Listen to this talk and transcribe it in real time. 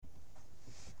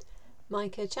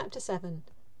Micah chapter 7,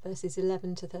 verses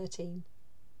 11 to 13.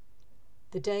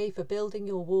 The day for building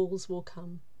your walls will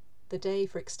come, the day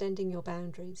for extending your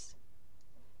boundaries.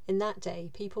 In that day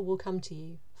people will come to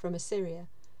you from Assyria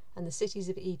and the cities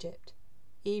of Egypt,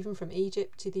 even from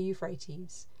Egypt to the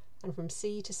Euphrates, and from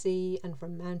sea to sea and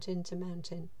from mountain to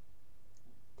mountain.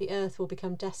 The earth will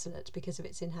become desolate because of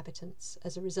its inhabitants,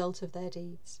 as a result of their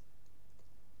deeds.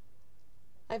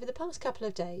 Over the past couple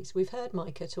of days, we've heard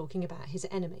Micah talking about his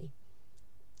enemy.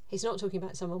 He's not talking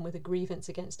about someone with a grievance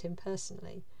against him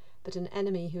personally, but an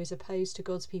enemy who is opposed to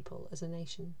God's people as a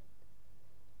nation.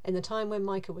 In the time when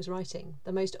Micah was writing,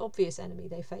 the most obvious enemy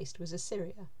they faced was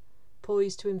Assyria,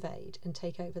 poised to invade and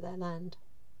take over their land.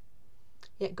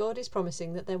 Yet God is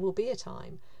promising that there will be a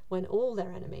time when all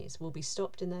their enemies will be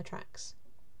stopped in their tracks.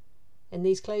 In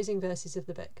these closing verses of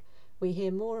the book, we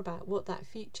hear more about what that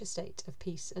future state of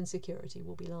peace and security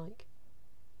will be like.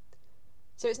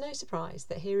 So it's no surprise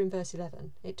that here in verse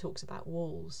 11 it talks about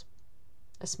walls.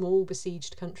 A small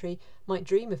besieged country might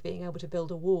dream of being able to build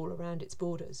a wall around its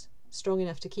borders, strong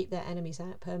enough to keep their enemies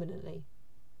out permanently.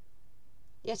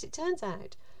 Yet it turns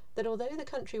out that although the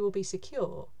country will be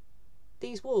secure,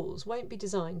 these walls won't be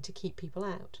designed to keep people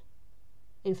out.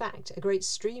 In fact, a great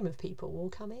stream of people will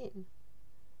come in.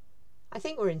 I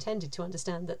think we're intended to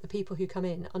understand that the people who come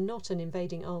in are not an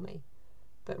invading army,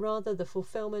 but rather the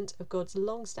fulfilment of God's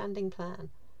long-standing plan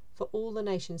for all the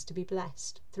nations to be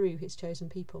blessed through his chosen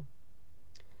people.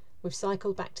 We've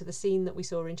cycled back to the scene that we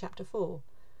saw in chapter 4,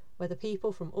 where the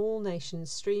people from all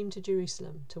nations streamed to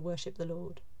Jerusalem to worship the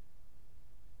Lord.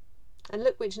 And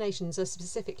look which nations are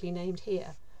specifically named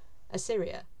here: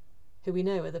 Assyria, who we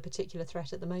know are the particular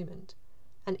threat at the moment,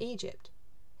 and Egypt,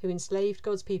 who enslaved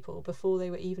God's people before they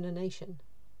were even a nation.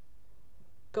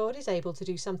 God is able to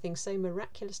do something so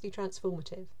miraculously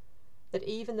transformative that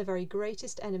even the very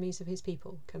greatest enemies of his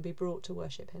people can be brought to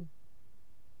worship him.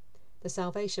 The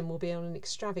salvation will be on an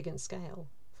extravagant scale,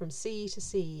 from sea to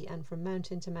sea and from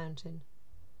mountain to mountain.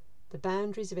 The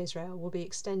boundaries of Israel will be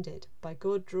extended by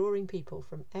God drawing people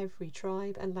from every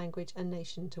tribe and language and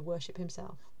nation to worship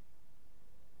himself.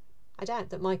 I doubt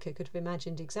that Micah could have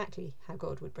imagined exactly how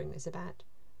God would bring this about,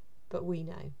 but we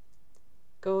know.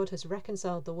 God has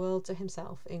reconciled the world to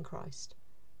himself in Christ,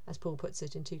 as Paul puts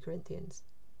it in 2 Corinthians.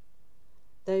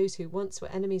 Those who once were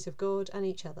enemies of God and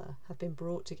each other have been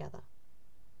brought together.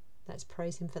 Let's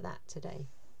praise him for that today.